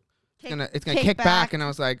gonna kick back," back. and I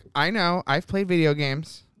was like, "I know, I've played video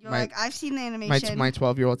games." You're like, I've seen the animation. My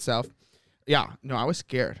 12-year-old self. Yeah, no, I was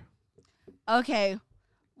scared. Okay,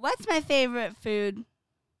 what's my favorite food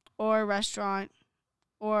or restaurant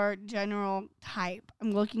or general type?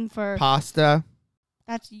 I'm looking for Pasta.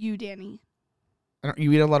 That's you, Danny.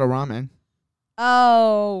 You eat a lot of ramen.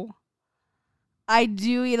 Oh, I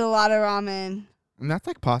do eat a lot of ramen. And that's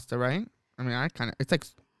like pasta, right? I mean, it's like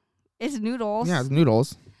It's noodles. yeah, it's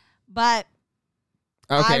noodles. But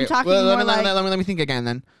Okay, I'm talking let more me let me think again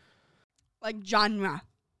then. like genre.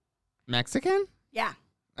 Mexican? Yeah.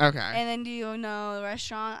 Okay. And then do you know the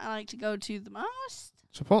restaurant I like to go to the most?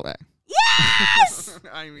 Chipotle. Yes!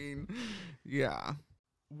 I mean, yeah.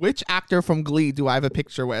 Which actor from Glee do I have a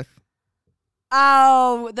picture with?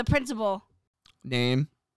 Oh, the principal. Name.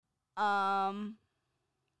 Don't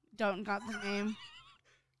got the name.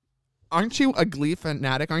 Aren't you a Glee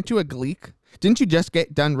fanatic? Aren't you a Gleek? Didn't you just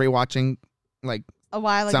get done rewatching like A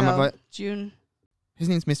while ago. some of it? June. His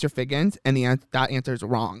name's Mr. Figgins, and that answer is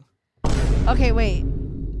wrong. Okay, wait.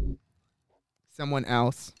 Someone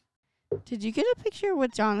else. Did you get a picture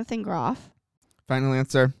with Jonathan Groff? Final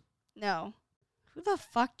answer. No. Who the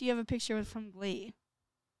fuck do you have a picture with from Glee?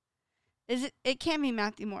 It can't be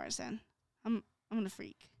Matthew Morrison. I'm gonna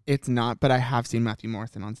freak. It's not, but I have seen Matthew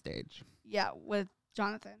Morrison on stage. Yeah, with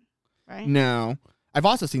Jonathan, right? No. I've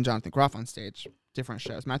also seen Jonathan Groff on stage. Different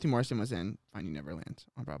shows. Matthew Morrison was in Finding Neverland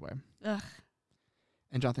on Broadway. Ugh.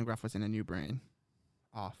 And Jonathan Groff was in A New Brain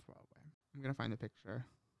off Broadway. I'm going to find the picture.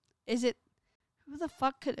 Who the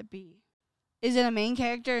fuck could it be? Is it a main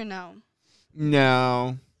character or no?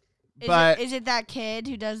 No. But Is it that kid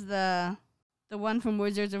who does the one from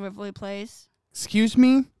Wizards of Waverly Place? excuse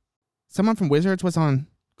me? Someone from Wizards was on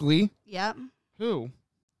Glee? Yep. Who?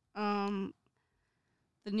 The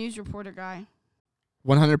news reporter guy.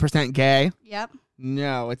 100% gay? Yep.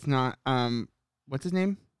 No, it's not. What's his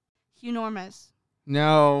name? Hugh Normus.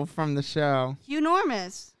 No, from the show. Hugh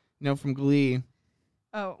Normus. No, from Glee.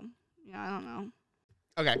 Oh, yeah, I don't know.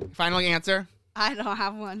 Okay, final answer. I don't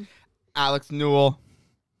have one. Alex Newell.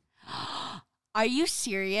 Are you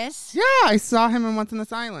serious? Yeah, I saw him in Once on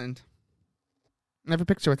This Island. I have a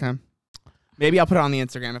picture with him. Maybe I'll put it on the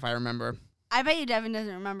Instagram if I remember. I bet you Devin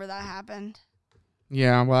doesn't remember that happened.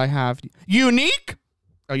 Yeah, well, I have. Unique?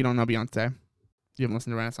 Oh, you don't know Beyonce. You haven't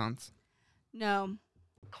listened to Renaissance. No.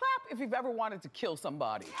 Clap if you've ever wanted to kill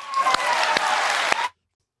somebody.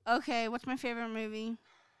 Okay, what's my favorite movie?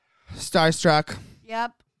 Starstruck.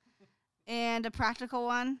 Yep. And a practical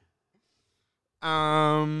one?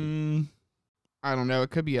 I don't know.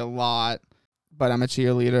 It could be a lot, but I'm a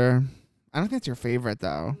cheerleader. I don't think it's your favorite,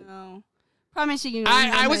 though. No. Promising Young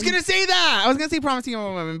I was Woman. going to say that. I was going to say Promising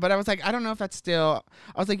Young Woman, but I was like, I don't know if that's still.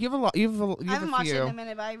 I was like, you have a lot. You have I haven't a watched it few. in a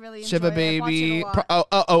minute, but I really enjoy Shiva it. I've watched Baby. it a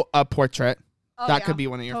lot. A Portrait. Oh, that yeah, could be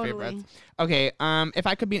one of your totally. favorites. Okay. If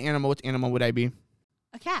I could be an animal, which animal would I be?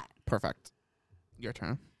 A cat. Perfect. Your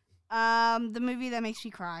turn. The movie that makes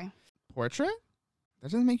me cry. Portrait?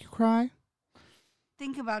 That doesn't make you cry?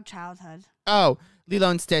 Think about childhood. Oh, Lilo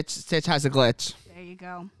and Stitch. Stitch has a glitch. There you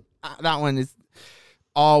go. That one is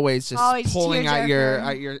always just Always pulling at your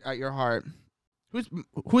tearjerker. heart.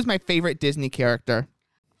 Who's my favorite Disney character?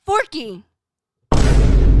 Forky.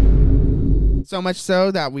 So much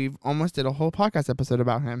so that we've almost did a whole podcast episode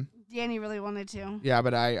about him. Danny really wanted to. Yeah,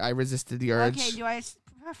 but I resisted the urge. Okay, do I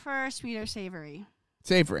prefer sweet or savory?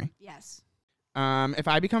 Savory. Yes. If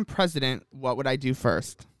I become president, what would I do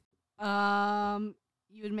first?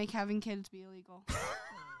 You would make having kids be illegal.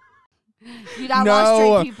 You'd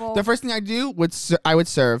outlaw straight people. The first thing I do I would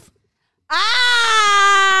serve.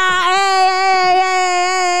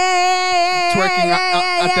 Twerking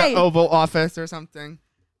at the Oval Office or something.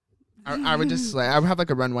 I would just I would have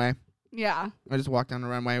like a runway. Yeah. I just walk down the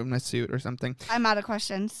runway with my suit or something. I'm out of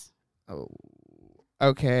questions. Oh.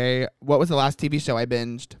 Okay. What was the last TV show I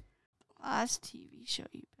binged? Last TV show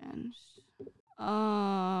you binged.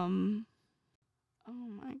 Oh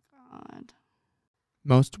my god.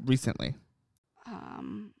 Most recently.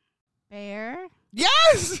 Bear?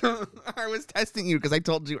 Yes! I was testing you because I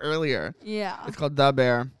told you earlier. Yeah. It's called The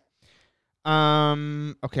Bear.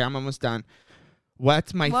 Okay, I'm almost done.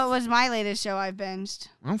 What was my latest show I binged?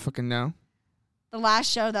 I don't fucking know. The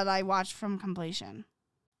last show that I watched from completion.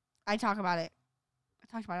 I talk about it. I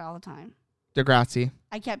talked about it all the time. Degrassi.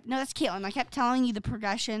 No, that's Caitlin. I kept telling you the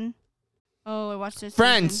progression. Oh, I watched this.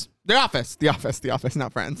 Friends. The Office,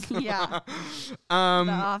 not Friends. Yeah. The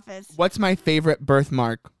Office. What's my favorite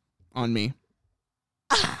birthmark on me?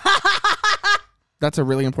 That's a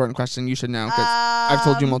really important question. You should know because I've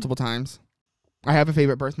told you multiple times. I have a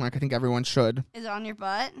favorite birthmark. I think everyone should. Is it on your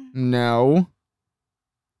butt? No.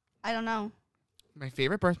 I don't know. My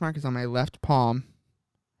favorite birthmark is on my left palm.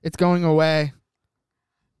 It's going away.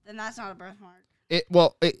 Then that's not a birthmark.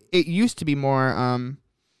 It used to be more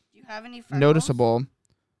Do you have any freckles? noticeable.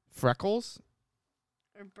 Freckles?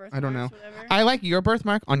 Or birthmarks, I don't know. whatever? I like your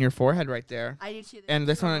birthmark on your forehead right there. I do too. And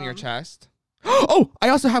this one on your chest. Oh, I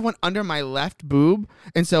also have one under my left boob.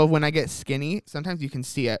 And so when I get skinny, sometimes you can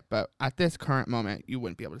see it. But at this current moment, you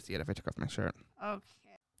wouldn't be able to see it if I took off my shirt. Okay.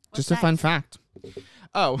 Just a fun fact.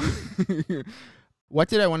 Oh. What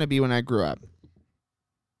did I want to be when I grew up?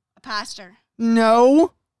 A pastor.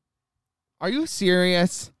 No. Are you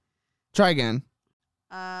serious? Try again.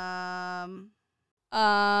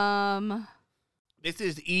 This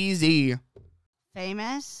is easy.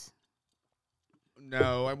 Famous?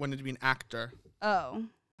 No, I wanted to be an actor. Oh.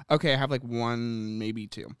 Okay, I have like one, maybe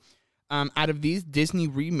two. Out of these Disney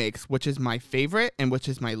remakes, which is my favorite and which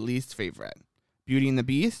is my least favorite? Beauty and the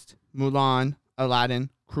Beast, Mulan, Aladdin,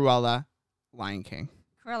 Cruella, Lion King.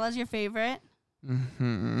 Cruella's your favorite?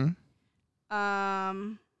 Mm-hmm.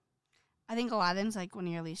 I think Aladdin's like one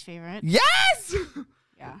of your least favorite. Yes!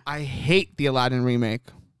 Yeah. I hate the Aladdin remake.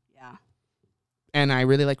 Yeah. And I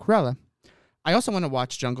really like Cruella. I also want to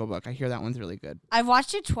watch Jungle Book. I hear that one's really good. I've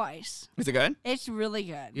watched it twice. Is it good? It's really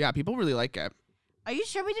good. Yeah, people really like it. Are you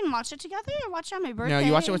sure we didn't watch it together? I watched it on my birthday. No,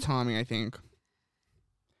 you watched it with Tommy, I think.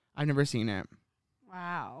 I've never seen it.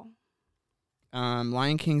 Wow.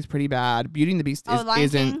 Lion King's pretty bad. Beauty and the Beast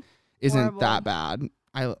isn't Horrible. that bad.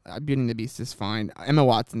 Beauty and the Beast is fine. Emma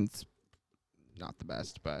Watson's not the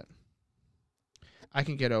best, but I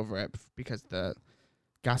can get over it because the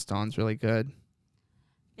Gaston's really good.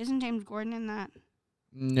 Isn't James Gordon in that?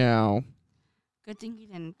 No. Good thing he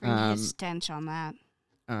didn't bring his stench on that.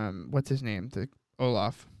 what's his name? The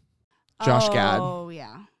Olaf. Josh Gad. Oh,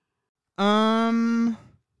 yeah.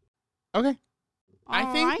 Okay. I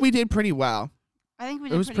think we did pretty well. I think we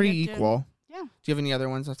did It was pretty good, equal. too. Yeah. Do you have any other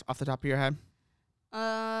ones that's off the top of your head?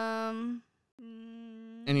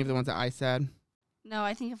 Any of the ones that I said? No,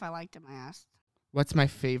 I think if I liked him, I asked. What's my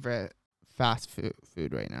favorite fast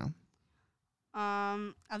food right now?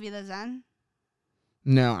 Avila Zen?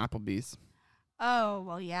 No, Applebee's. Oh,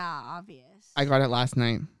 well, yeah, obvious. I got it last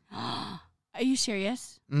night. Are you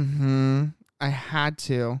serious? Mm-hmm. I had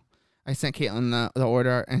to. I sent Caitlin the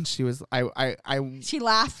order, and she was She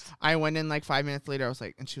laughed. I went in like 5 minutes later. I was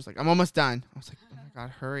like, and she was like, I'm almost done. I was like, oh my God,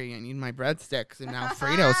 hurry! I need my breadsticks and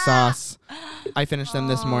Alfredo sauce. I finished them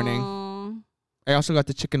this morning. I also got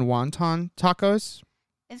the chicken wonton tacos.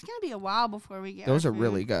 It's gonna be a while before we get. Those our are food.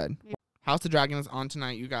 really good. House of Dragon is on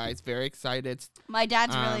tonight, you guys. Very excited. My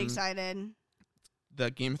dad's really excited. The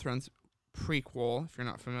Game of Thrones prequel, if you're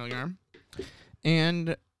not familiar,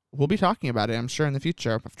 and we'll be talking about it, I'm sure, in the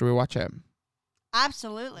future after we watch it.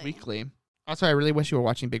 Absolutely. Weekly. Also, I really wish you were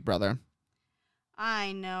watching Big Brother.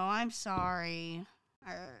 I know. I'm sorry.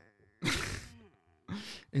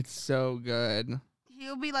 It's so good.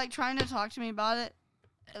 He'll be like trying to talk to me about it,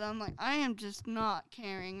 and I'm like, I am just not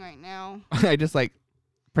caring right now. I just like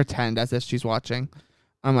pretend as if she's watching.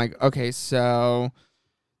 I'm like, okay, so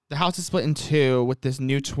the house is split in two with this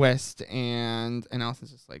new twist, and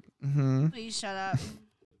Allison's just like, Please shut up.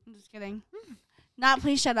 I'm just kidding. Not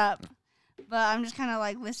please shut up. But I'm just kind of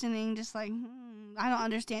like listening, just like, I don't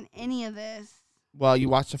understand any of this. Well, you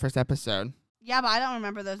watched the first episode. Yeah, but I don't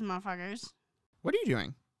remember those motherfuckers. What are you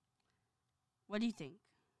doing? What do you think?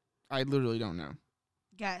 I literally don't know.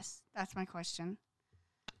 Guess. That's my question.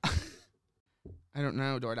 I don't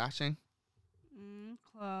know. Door dashing?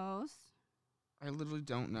 Close. I literally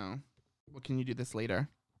don't know. Well, can you do this later?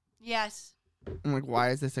 Yes. I'm like, why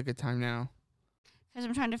is this a good time now? Because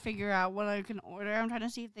I'm trying to figure out what I can order. I'm trying to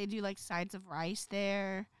see if they do like sides of rice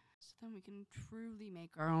there. So then we can truly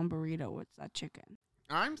make our own burrito with that chicken.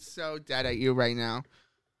 I'm so dead at you right now.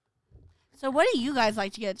 So what do you guys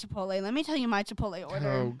like to get at Chipotle? Let me tell you my Chipotle order.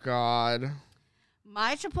 Oh, God.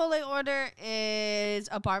 My Chipotle order is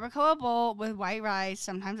a barbacoa bowl with white rice.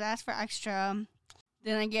 Sometimes I ask for extra.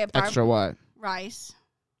 Then I get Extra what? rice.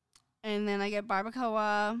 And then I get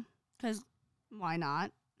barbacoa because why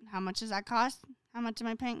not? How much does that cost? How much am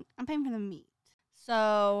I paying? I'm paying for the meat.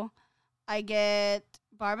 So I get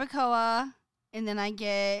barbacoa, and then I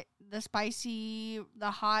get the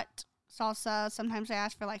hot salsa. Sometimes I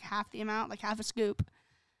ask for like half the amount, like half a scoop.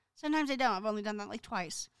 Sometimes I don't. I've only done that like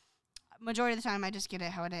twice. Majority of the time, I just get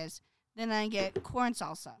it how it is. Then I get corn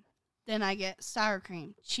salsa. Then I get sour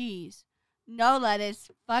cream, cheese, no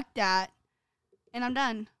lettuce, fuck that, and I'm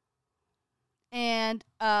done. And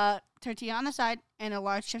tortilla on the side and a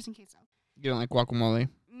large chips and queso. You don't like guacamole?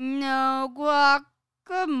 No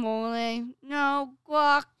guacamole. No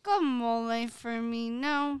guacamole for me.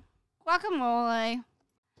 No guacamole.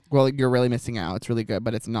 Well, you're really missing out. It's really good,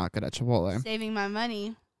 but it's not good at Chipotle. Saving my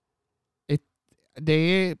money.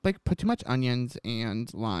 They like put too much onions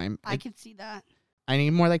and lime. I could see that. I need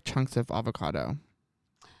more like chunks of avocado.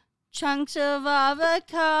 Chunks of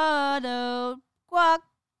avocado.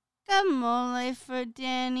 Guacamole for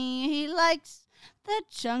Danny. He likes the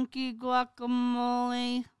chunky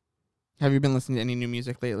guacamole. Have you been listening to any new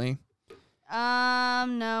music lately?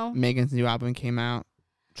 No. Megan's new album came out.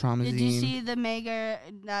 Traumazine. Did you see the Mega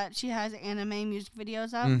that she has anime music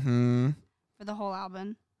videos of? Mm-hmm. For the whole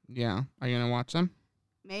album? Yeah. Are you gonna watch them?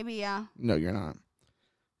 Maybe, yeah. No, you're not.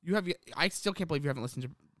 You have. I still can't believe you haven't listened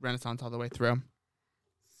to Renaissance all the way through.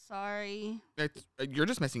 Sorry. You're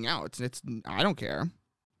just missing out. It's. I don't care.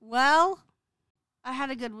 Well, I had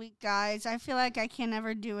a good week, guys. I feel like I can't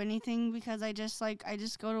ever do anything because I just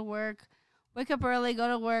go to work, wake up early, go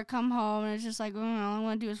to work, come home, and it's just like, all I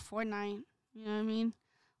want to do is Fortnite. You know what I mean?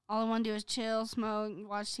 All I want to do is chill, smoke,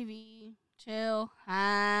 watch TV, chill.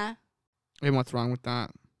 And what's wrong with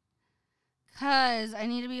that? 'Cause I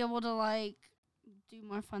need to be able to, like, do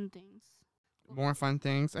more fun things. More fun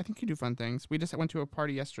things? I think you do fun things. We just went to a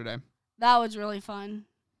party yesterday. That was really fun.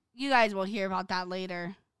 You guys will hear about that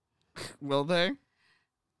later. Will they?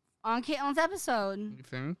 On Caitlin's episode. You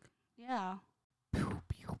think? Yeah.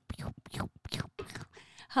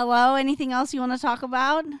 Hello? Anything else you want to talk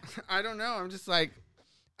about? I don't know. I'm just like,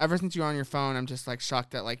 ever since you're on your phone, I'm just like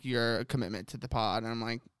shocked at like your commitment to the pod. And I'm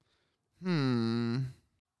like,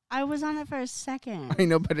 I was on it for a second. I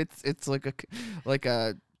know, but it's like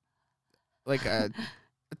a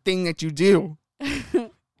thing that you do.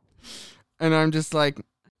 And I'm just like,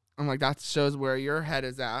 that shows where your head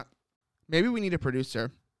is at. Maybe we need a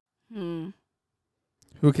producer.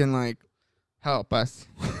 who can like help us.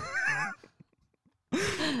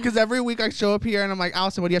 Because every week I show up here and I'm like,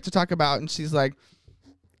 Allison, what do you have to talk about? And she's like,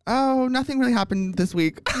 oh, nothing really happened this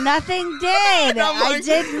week. Nothing did. I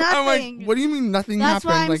did nothing. I'm like, what do you mean nothing That's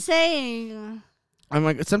happened? That's what I'm like, saying. I'm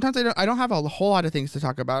like, sometimes I don't have a whole lot of things to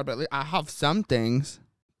talk about, but I have some things.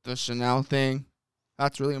 The Shannel thing,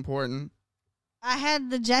 that's really important. I had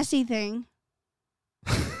the Jesse thing.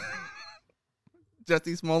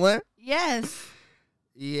 Jesse Smollett? Yes.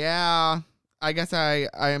 Yeah. I guess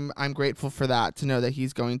I'm grateful for that, to know that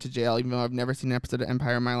he's going to jail, even though I've never seen an episode of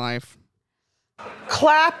Empire in my life.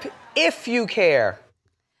 Clap if you care.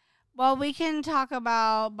 Well, we can talk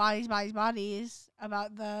about bodies,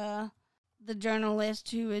 about the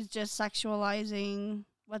journalist who is just sexualizing,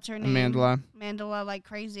 what's her name? Amandla like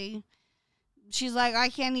crazy. She's like, I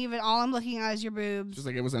can't even, all I'm looking at is your boobs. She's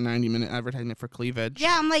like, it was a 90-minute advertisement for cleavage.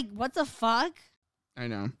 Yeah, I'm like, what the fuck? I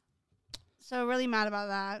know. So really mad about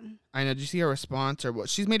that. I know. Did you see her response or what?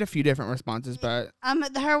 She's made a few different responses, but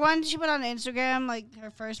her one she put on Instagram, like her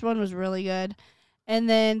first one was really good, and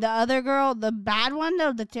then the other girl, the bad one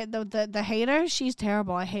though, the hater, she's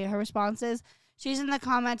terrible. I hate her responses. She's in the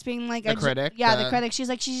comments being like, the critic. The critic. She's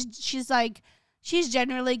like, she's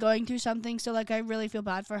generally going through something, so like I really feel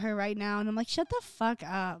bad for her right now, and I'm like, shut the fuck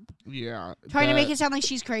up. Yeah. Trying to make it sound like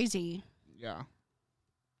she's crazy. Yeah.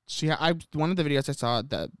 One of the videos I saw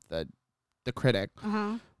the critic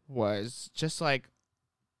was just like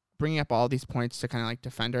bringing up all these points to kind of like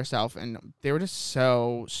defend herself, and they were just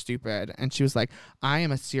so stupid. And she was like, I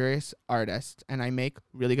am a serious artist and I make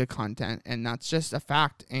really good content, and that's just a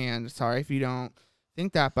fact, and sorry if you don't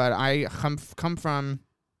think that, but I come from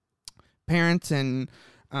parents and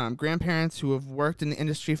grandparents who have worked in the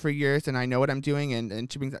industry for years, and I know what I'm doing.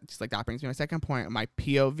 And she's like, that brings me to my second point, my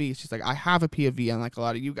POV. She's like, I have a POV unlike a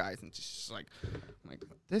lot of you guys. And she's just like,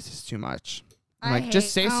 this is too much. I'm like,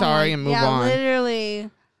 just say sorry and move on. Literally.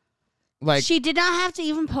 Like, she did not have to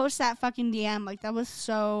even post that fucking DM. Like, that was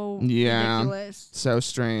so ridiculous. So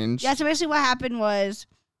strange. Yeah, so basically what happened was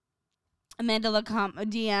Amandla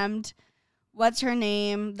DM'd, what's her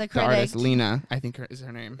name? The critic. The artist, Lena, I think is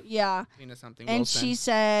her name. Yeah. Lena something. And Wilson. she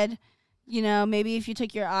said, you know, maybe if you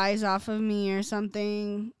took your eyes off of me or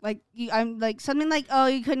something. Like, I'm like, something like, oh,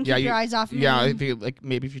 you couldn't keep your eyes off of me. Yeah,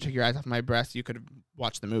 maybe if you took your eyes off my breast, you could have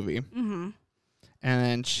watched the movie. Mm-hmm. And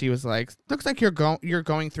then she was like, looks like you're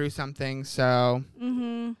going through something, so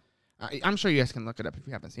I'm sure you guys can look it up if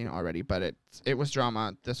you haven't seen it already, but it was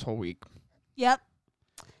drama this whole week. Yep.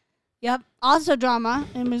 Also drama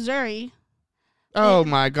in Missouri. Oh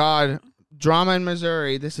my God. Drama in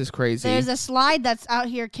Missouri. This is crazy. There's a slide that's out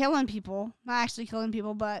here killing people. Not actually killing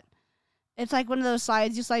people, but it's like one of those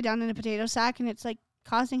slides you slide down in a potato sack, and it's like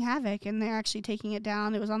causing havoc, and they're actually taking it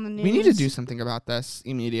down. It was on the news. We need to do something about this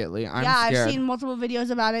immediately. I'm scared. I've seen multiple videos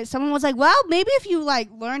about it. Someone was like, well, maybe if you like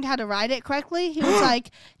learned how to ride it correctly. He was like,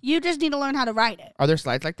 you just need to learn how to ride it. Are there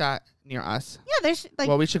slides like that near us? Yeah, there's like.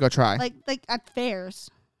 Well, we should go try. Like at fairs.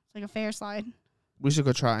 It's like a fair slide. We should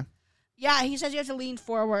go try. Yeah, he says you have to lean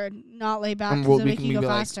forward, not lay back, because it'll make you go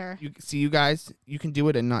faster. Like, you guys, you can do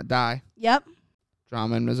it and not die. Yep.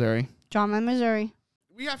 Drama in Missouri.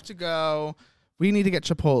 We have to go. We need to get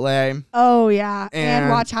Chipotle. Oh, yeah.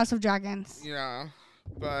 And watch House of Dragons. Yeah.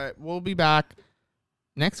 But we'll be back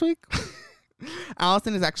next week.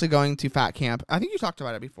 Allison is actually going to Fat Camp. I think you talked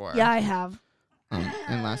about it before. Yeah, I have.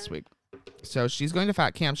 And last week. So she's going to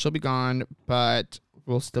Fat Camp. She'll be gone, but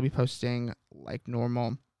we'll still be posting like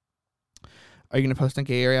normal. Are you going to post on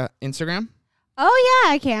Gay Area Instagram? Oh,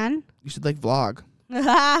 yeah, I can. You should like vlog.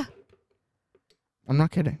 I'm not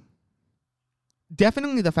kidding.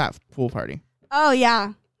 Definitely the fat pool party. Oh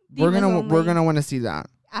yeah, we're gonna want to see that.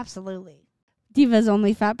 Absolutely, Divas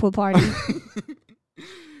only fat pool party.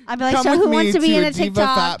 I'd be like, come so who wants to be in a Diva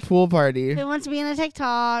TikTok? Fat pool party. Who wants to be in a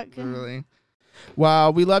TikTok? Really?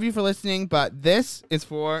 Well, we love you for listening, but this is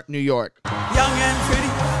for New York. Young and pretty,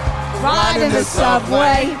 riding the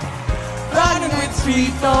subway, riding with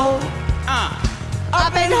people.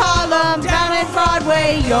 Up in Harlem, down in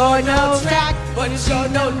Broadway, you're no track, but you're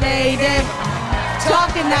no native.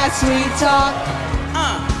 Talking that sweet talk.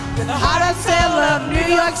 The hot hustle of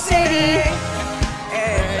New York City.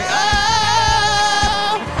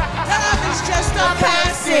 Oh, Love is just a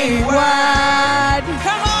passing word.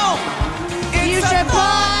 Come on. You should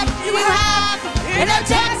put you have in a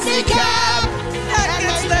taxi cab That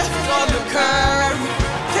gets left on the curb.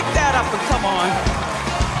 Pick that up and come on.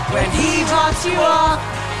 when he drops you off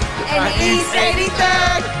in East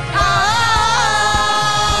 83rd. Oh,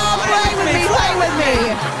 play with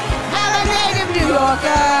me. I'm a native New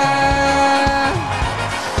Yorker.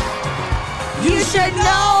 You should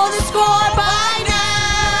know the score by now.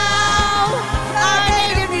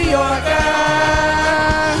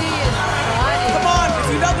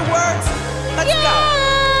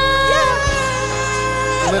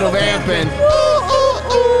 open.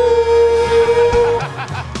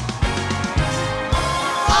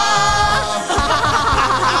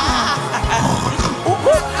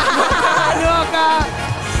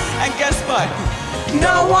 And guess what?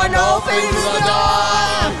 No one opens the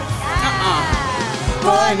door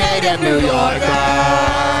for a native New Yorker.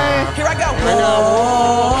 Here I go.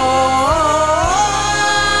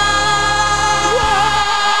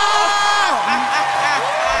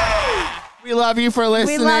 We love you for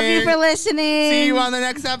listening. We love you for listening. See you on the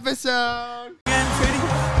next episode.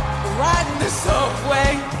 Riding the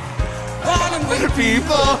subway, riding with the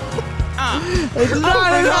People. It's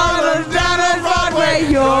not as hard as down on Broadway.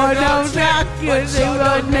 You're no jack, you're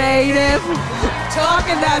single native.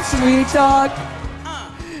 Talking that sweet talk.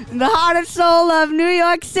 The heart and soul of New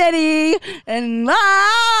York City. And love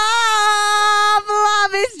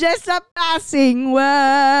is just a passing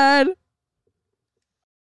word.